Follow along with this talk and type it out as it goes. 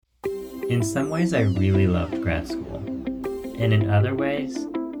In some ways, I really loved grad school, and in other ways,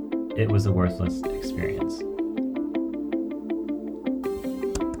 it was a worthless experience.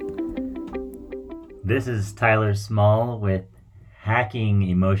 This is Tyler Small with Hacking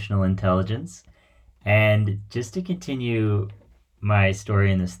Emotional Intelligence, and just to continue my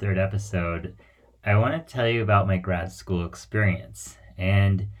story in this third episode, I want to tell you about my grad school experience.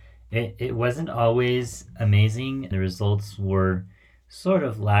 And it wasn't always amazing. The results were sort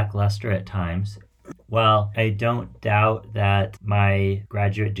of lackluster at times. While I don't doubt that my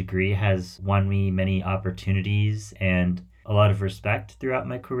graduate degree has won me many opportunities and a lot of respect throughout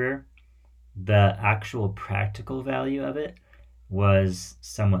my career, the actual practical value of it was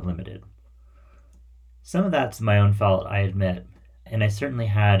somewhat limited. Some of that's my own fault, I admit, and I certainly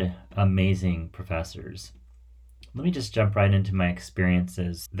had amazing professors. Let me just jump right into my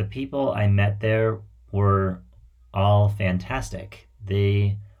experiences. The people I met there were all fantastic.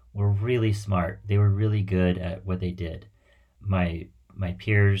 They were really smart. They were really good at what they did. My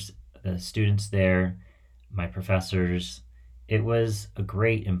peers, the students there, my professors, it was a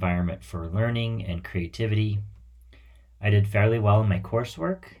great environment for learning and creativity. I did fairly well in my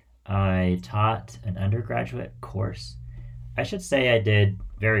coursework. I taught an undergraduate course. I should say I did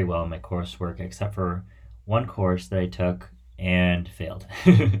very well in my coursework, except for one course that I took and failed.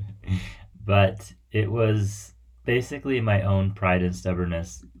 But it was basically my own pride and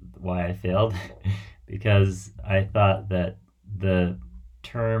stubbornness why I failed, because I thought that the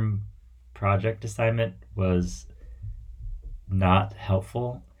term project assignment was not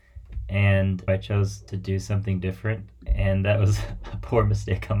helpful, and I chose to do something different, and that was a poor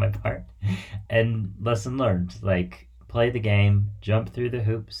mistake on my part. And lesson learned, like, play the game, jump through the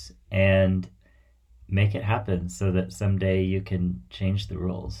hoops, and make it happen so that someday you can change the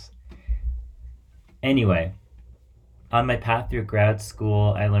rules. Anyway, on my path through grad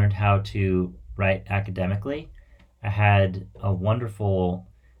school, I learned how to write academically. I had a wonderful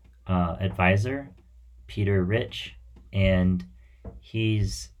advisor, Peter Rich, and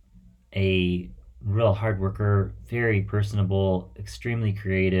he's a real hard worker, very personable, extremely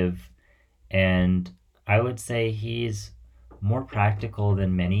creative, and I would say he's more practical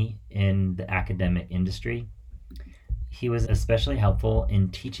than many in the academic industry. He was especially helpful in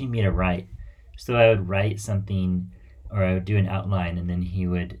teaching me to write. So I would write something, or I would do an outline, and then he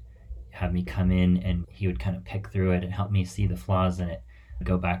would have me come in and he would kind of pick through it and help me see the flaws in it,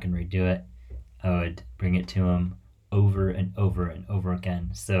 go back and redo it. I would bring it to him over and over and over again.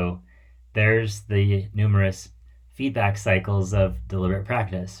 So there's the numerous feedback cycles of deliberate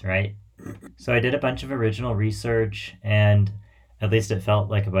practice, right? So I did a bunch of original research, and at least it felt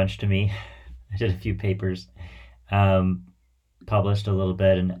like a bunch to me. I did a few papers, published a little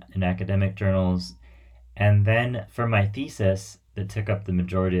bit in academic journals, and then for my thesis that took up the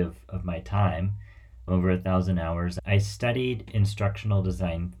majority of my time, over 1,000 hours, I studied instructional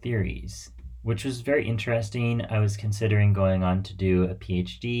design theories, which was very interesting. I was considering going on to do a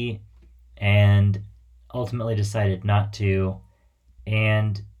PhD and ultimately decided not to.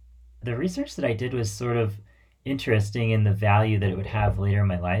 And the research that I did was sort of interesting in the value that it would have later in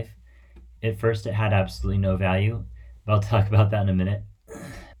my life. At first, it had absolutely no value, but I'll talk about that in a minute.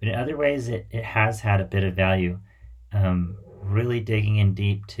 But in other ways, it has had a bit of value, really digging in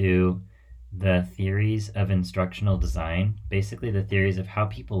deep to the theories of instructional design, basically the theories of how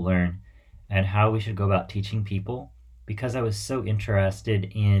people learn and how we should go about teaching people, because I was so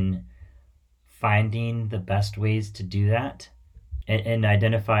interested in finding the best ways to do that and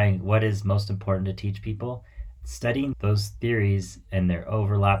identifying what is most important to teach people. Studying those theories and their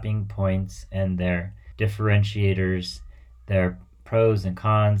overlapping points and their differentiators, their pros and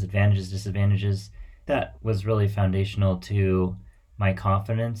cons, advantages, disadvantages, that was really foundational to my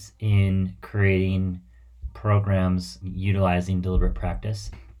confidence in creating programs utilizing deliberate practice.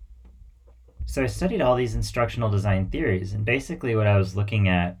 So I studied all these instructional design theories, and basically what I was looking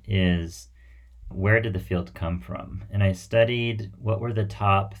at is, where did the field come from? And I studied what were the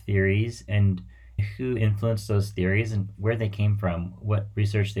top theories and who influenced those theories and where they came from, what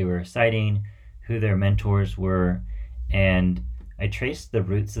research they were citing, who their mentors were, and I traced the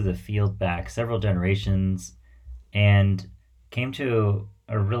roots of the field back several generations and came to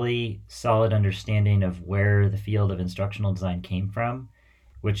a really solid understanding of where the field of instructional design came from,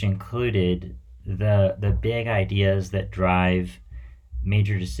 which included the big ideas that drive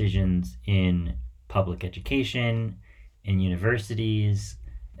major decisions in public education, in universities,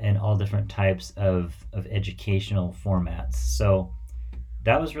 and all different types of educational formats. So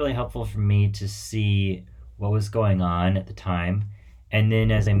that was really helpful for me to see what was going on at the time. And then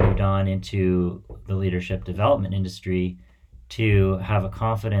as I moved on into the leadership development industry, to have a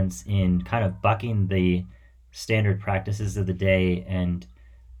confidence in kind of bucking the standard practices of the day and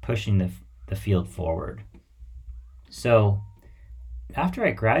pushing the field forward. So after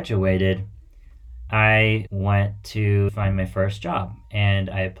I graduated, I went to find my first job, and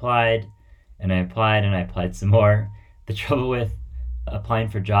I applied and I applied and I applied some more. The trouble with applying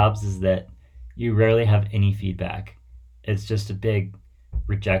for jobs is that you rarely have any feedback. It's just a big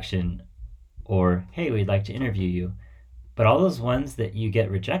rejection, or hey, we'd like to interview you. But all those ones that you get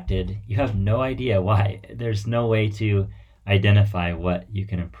rejected, you have no idea why. There's no way to identify what you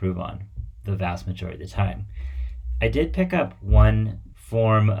can improve on the vast majority of the time. I did pick up one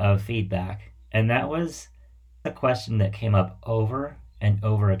form of feedback, and that was a question that came up over and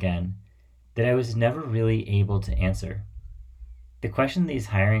over again that I was never really able to answer. The question these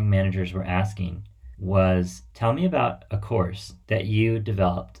hiring managers were asking was, tell me about a course that you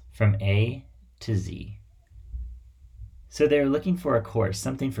developed from A to Z. So they were looking for a course,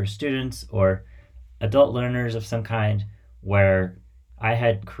 something for students or adult learners of some kind, where I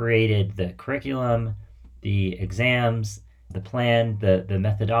had created the curriculum, the exams, the plan, the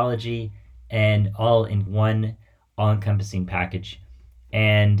methodology, and all in one all-encompassing package.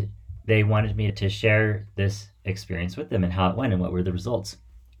 And they wanted me to share this experience with them and how it went and what were the results.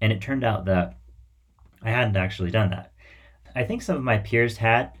 And it turned out that I hadn't actually done that. I think some of my peers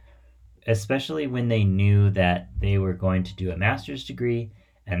had, especially when they knew that they were going to do a master's degree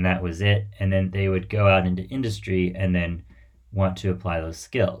and that was it. And then they would go out into industry and then want to apply those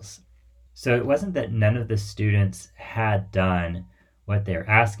skills. So it wasn't that none of the students had done what they were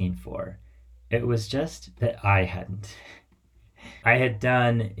asking for. It was just that I hadn't. I had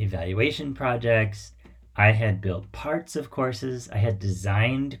done evaluation projects. I had built parts of courses. I had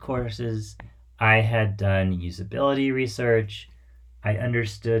designed courses. I had done usability research. I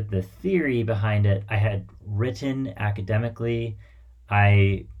understood the theory behind it. I had written academically.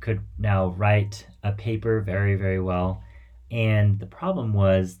 I could now write a paper very, very well. And the problem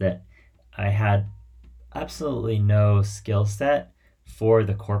was that I had absolutely no skill set for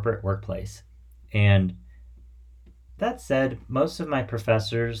the corporate workplace. And that said, most of my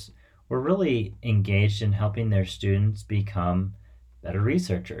professors were really engaged in helping their students become better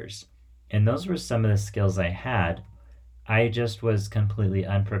researchers. And those were some of the skills I had. I just was completely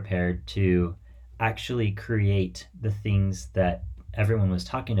unprepared to actually create the things that everyone was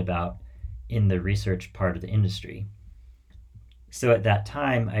talking about in the research part of the industry. So at that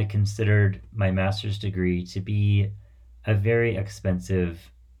time, I considered my master's degree to be a very expensive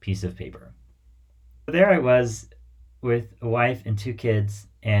piece of paper. So there I was with a wife and 2 kids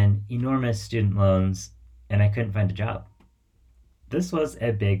and enormous student loans, and I couldn't find a job. This was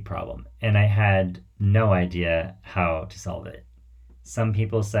a big problem, and I had no idea how to solve it. Some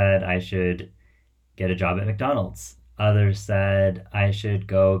people said I should get a job at McDonald's. Others said I should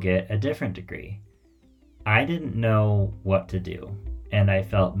go get a different degree. I didn't know what to do, and I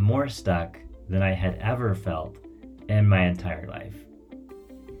felt more stuck than I had ever felt in my entire life.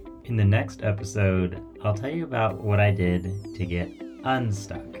 In the next episode, I'll tell you about what I did to get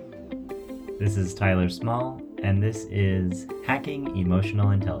unstuck. This is Tyler Small, and this is Hacking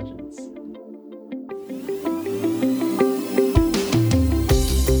Emotional Intelligence.